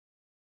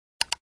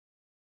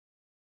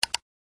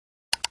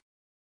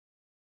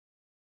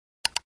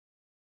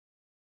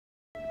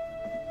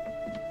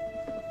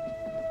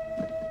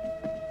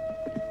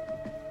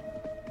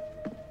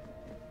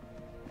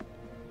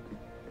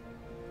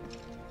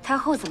太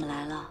后怎么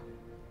来了？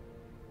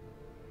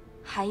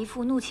还一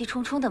副怒气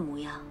冲冲的模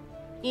样。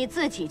你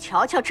自己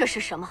瞧瞧，这是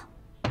什么？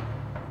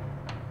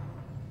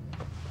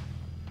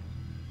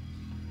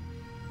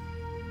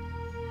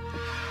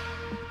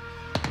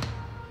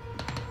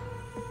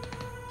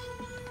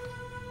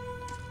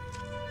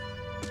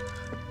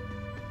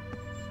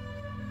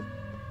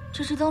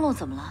这只灯笼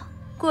怎么了？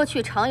过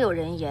去常有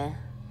人言，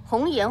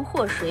红颜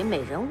祸水，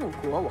美人误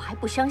国，我还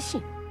不相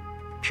信。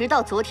直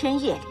到昨天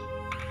夜里，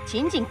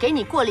仅仅给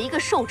你过了一个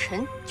寿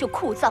辰，就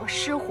库藏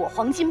失火，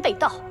黄金被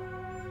盗。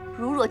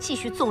如若继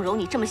续纵容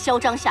你这么嚣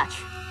张下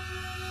去，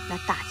那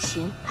大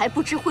秦还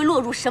不知会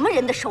落入什么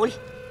人的手里。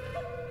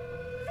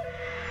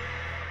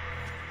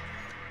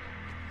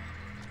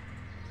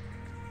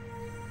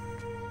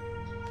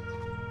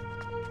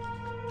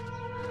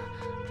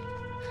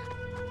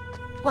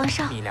王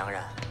上，米良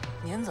人，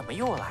您怎么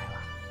又来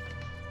了？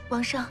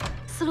王上，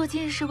思洛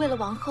今日是为了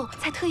王后，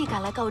才特意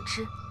赶来告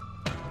知。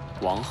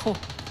王后？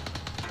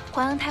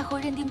华阳太后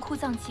认定库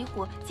藏起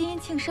火，今因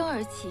庆生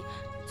而起，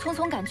匆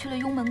匆赶去了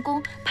雍门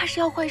宫，怕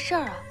是要坏事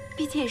儿啊！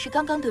毕竟也是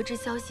刚刚得知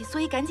消息，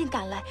所以赶紧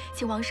赶来，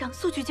请王上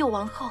速去救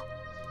王后。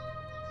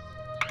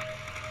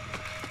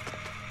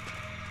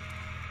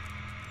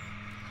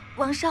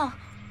王上，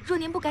若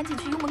您不赶紧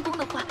去雍门宫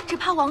的话，只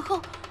怕王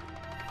后……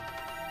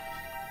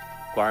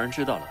寡人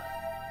知道了，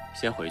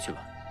先回去吧。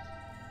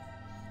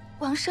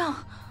王上，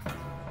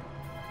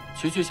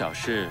区区小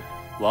事，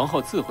王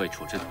后自会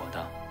处置妥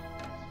当，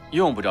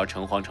用不着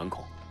诚惶诚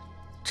恐。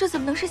这怎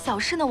么能是小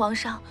事呢？王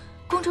上，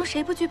宫中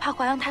谁不惧怕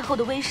华阳太后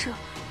的威慑？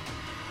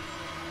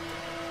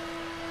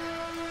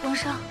王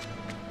上，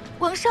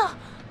王上，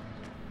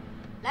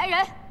来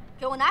人，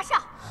给我拿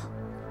下！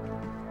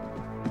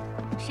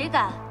谁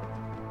敢？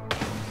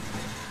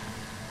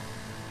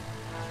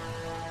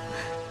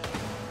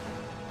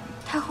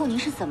太后，您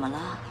是怎么了？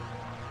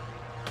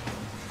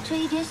这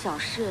一点小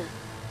事，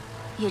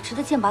也值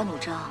得剑拔弩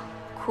张？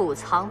库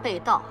藏被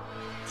盗，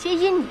皆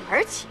因你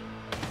而起。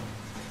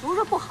如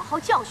若不好好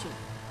教训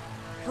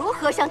你，如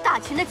何向大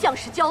秦的将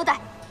士交代？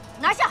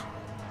拿下！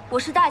我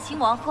是大秦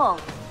王后，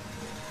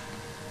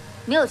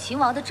没有秦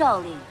王的诏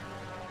令，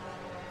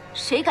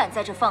谁敢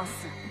在这放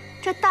肆？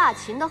这大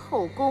秦的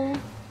后宫，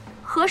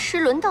何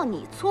时轮到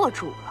你做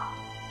主了？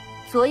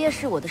昨夜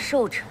是我的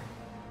寿辰，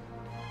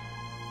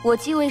我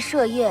既未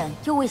设宴，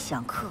又未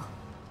享客，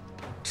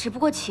只不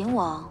过秦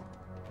王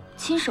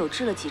亲手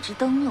制了几只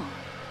灯笼，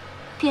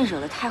便惹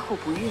了太后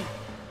不悦。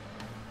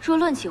若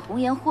论起红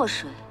颜祸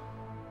水，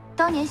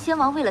当年先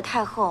王为了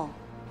太后，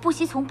不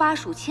惜从巴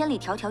蜀千里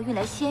迢迢运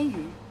来鲜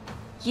鱼，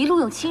一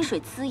路用清水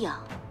滋养。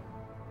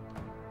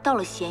到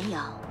了咸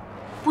阳，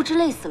不知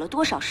累死了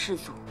多少士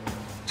卒，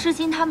至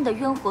今他们的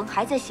冤魂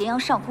还在咸阳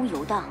上空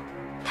游荡。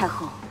太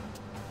后，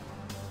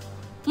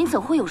您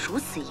怎会有如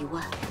此疑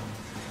问？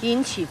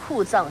引起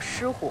库藏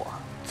失火，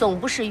总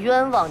不是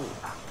冤枉你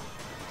吧？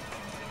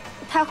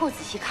太后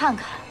仔细看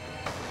看，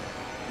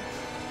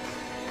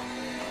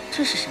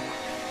这是什么？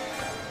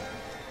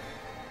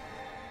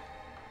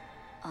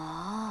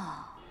哦，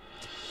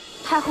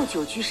太后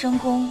久居深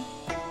宫，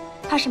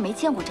怕是没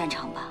见过战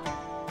场吧？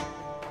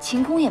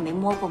秦宫也没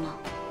摸过吗？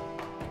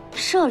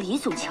射礼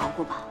总瞧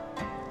过吧？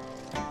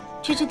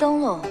这只灯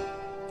笼，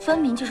分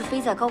明就是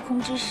飞在高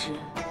空之时，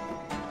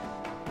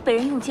被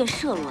人用箭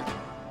射落的。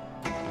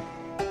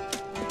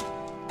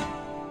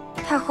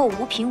太后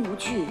无凭无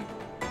据，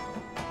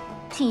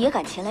竟也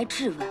敢前来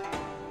质问，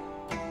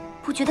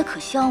不觉得可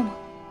笑吗？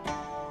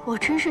我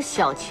真是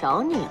小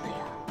瞧你了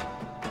呀！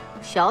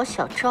小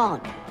小赵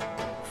女，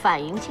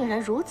反应竟然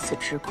如此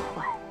之快。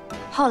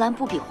浩然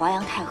不比华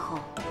阳太后，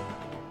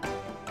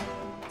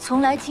从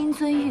来金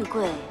尊玉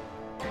贵，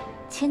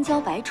千娇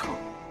百宠。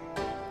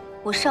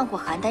我上过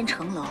邯郸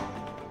城楼，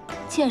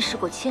见识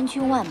过千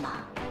军万马，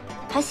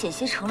还险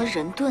些成了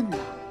人盾呢。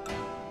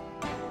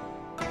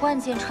万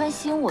箭穿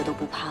心我都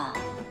不怕，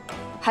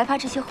还怕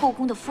这些后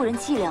宫的妇人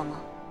伎俩吗？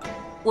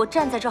我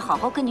站在这好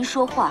好跟您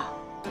说话，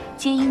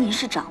皆因您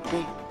是长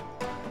辈。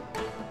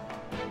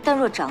但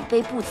若长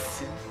辈不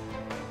辞，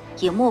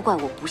也莫怪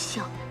我不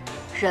孝。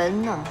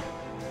人呢，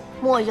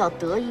莫要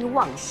得意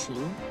忘形。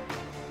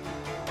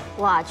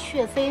瓦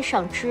雀飞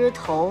上枝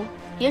头，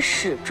也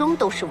始终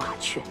都是瓦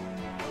雀，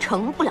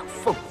成不了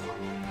凤凰。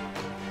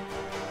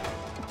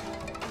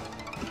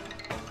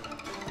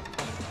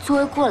作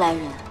为过来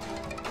人，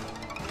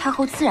太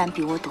后自然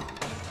比我懂。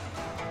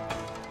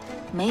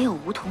没有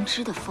梧桐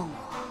枝的凤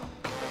凰，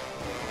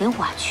连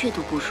瓦雀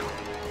都不如。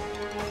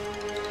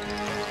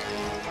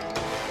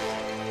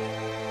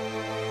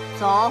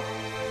走。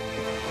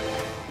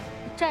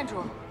站住！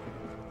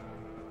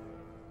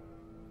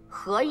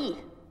何意？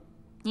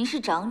您是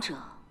长者，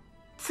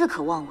自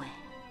可妄为。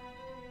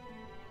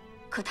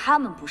可他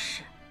们不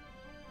是，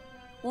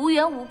无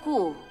缘无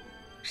故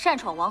擅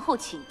闯王后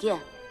寝殿，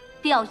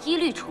便要依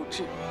律处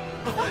置。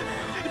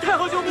太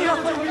后救命啊！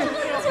救命！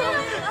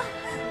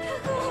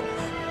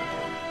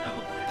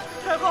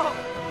太后！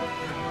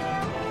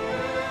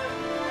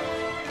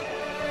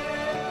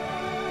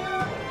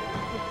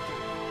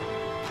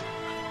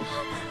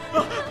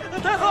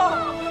太后！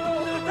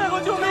太后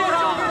救命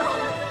啊！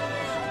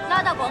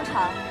 8大广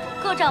场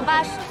各杖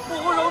80，母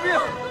后饶命！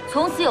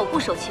从此有不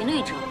守情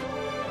律者，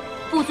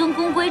不遵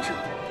公规者，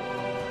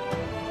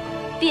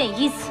便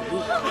依此例。母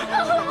后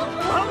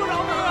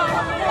饶命啊！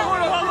母后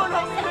饶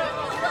命！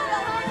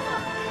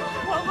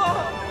皇后，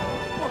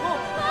母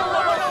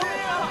后饶命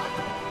啊！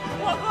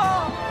皇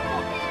后。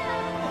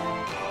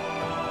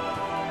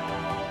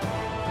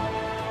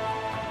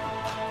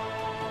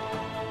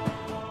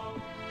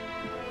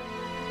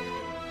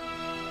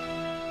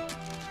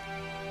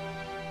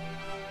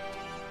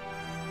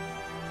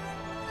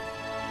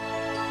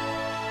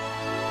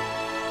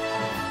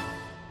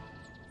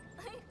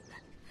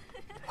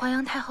 华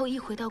阳太后一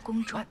回到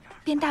宫中，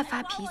便大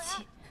发脾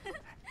气。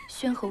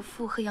宣侯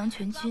父和杨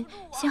全军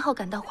先后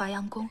赶到华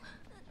阳宫，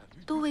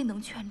都未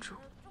能劝住。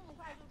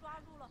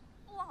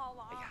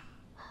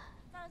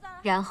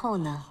然后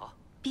呢？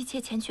婢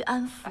妾前去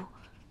安抚，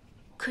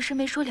可是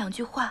没说2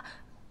句话，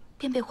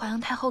便被华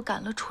阳太后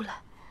赶了出来。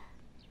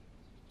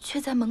却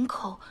在门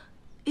口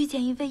遇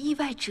见一位意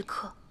外之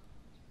客。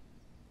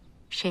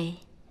谁？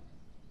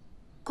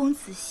公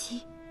子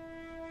熙。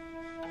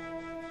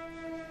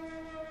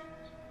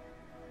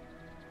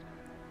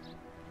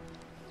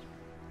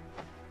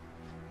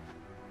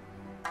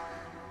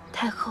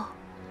 太后，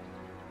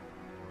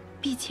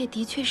婢妾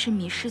的确是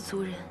芈氏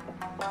族人，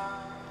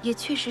也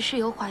确实是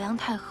由华阳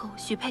太后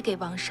许配给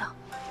王上。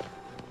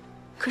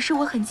可是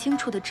我很清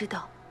楚的知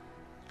道，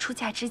出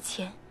嫁之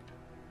前，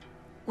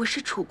我是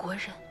楚国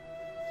人。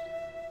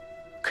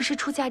可是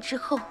出嫁之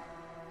后，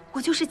我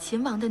就是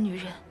秦王的女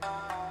人。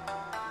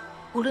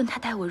无论他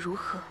待我如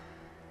何，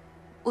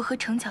我和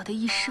程角的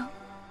一生，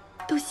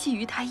都系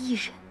于他一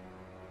人。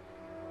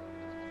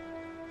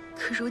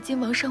可如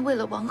今王上为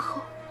了王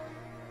后，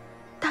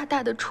 大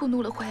大的触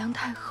怒了华阳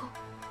太后，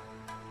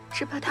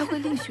只怕她会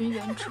另寻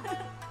援助。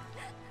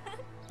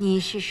你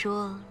是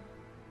说，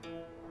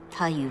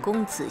他与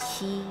公子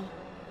熙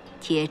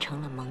结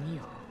成了盟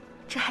友？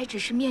这还只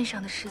是面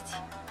上的事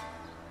情。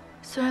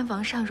虽然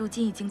王上如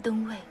今已经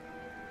登位，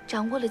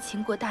掌握了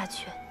秦国大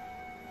权，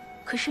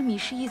可是芈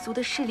氏一族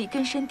的势力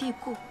根深蒂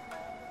固，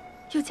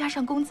又加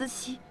上公子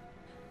熙，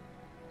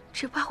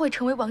只怕会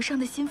成为王上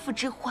的心腹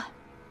之患。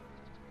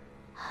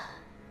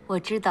我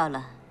知道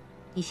了，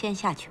你先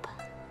下去吧。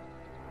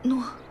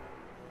 诺。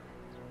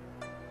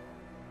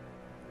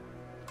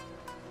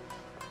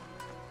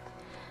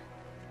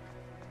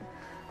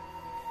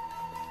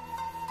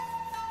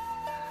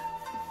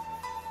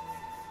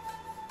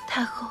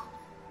太后，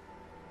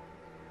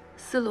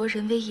斯罗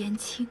人微言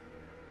轻，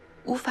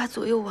无法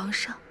左右王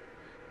上。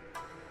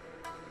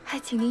还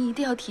请您一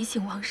定要提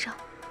醒王上，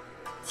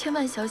千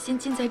万小心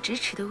近在咫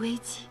尺的危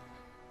机。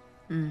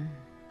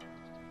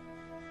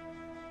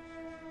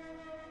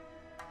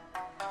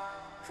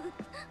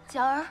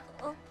角儿，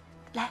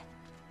来，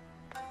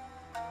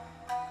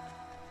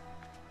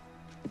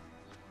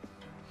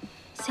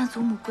向祖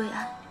母跪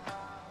安。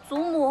祖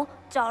母，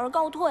角儿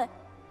告退。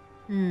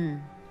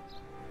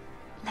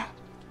来，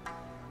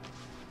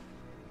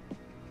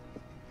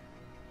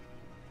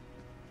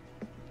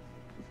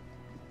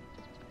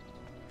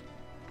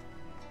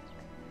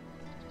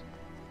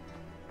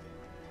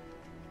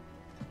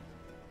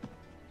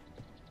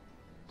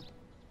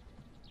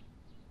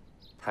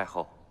太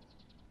后，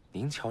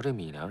您瞧这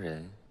米良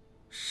人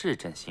是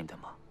真心的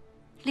吗？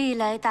历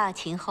来大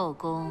秦后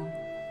宫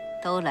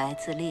都来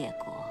自列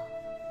国，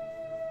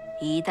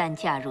一旦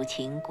嫁入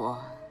秦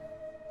国，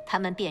他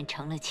们便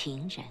成了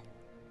秦人，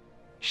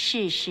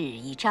事事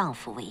以丈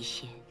夫为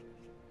先。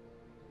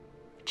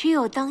只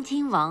有当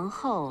今王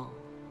后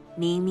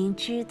明明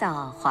知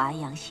道华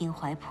阳心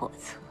怀叵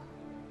测，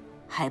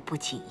还不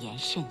谨言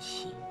慎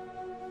行，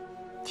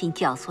竟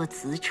教唆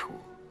子楚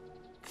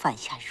犯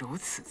下如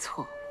此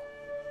错误。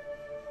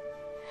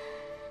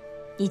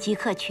你即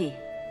刻去，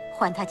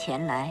唤他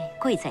前来，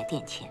跪在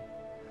殿前。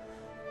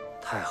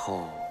太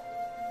后，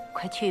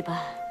快去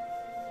吧。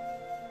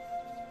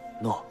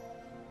诺。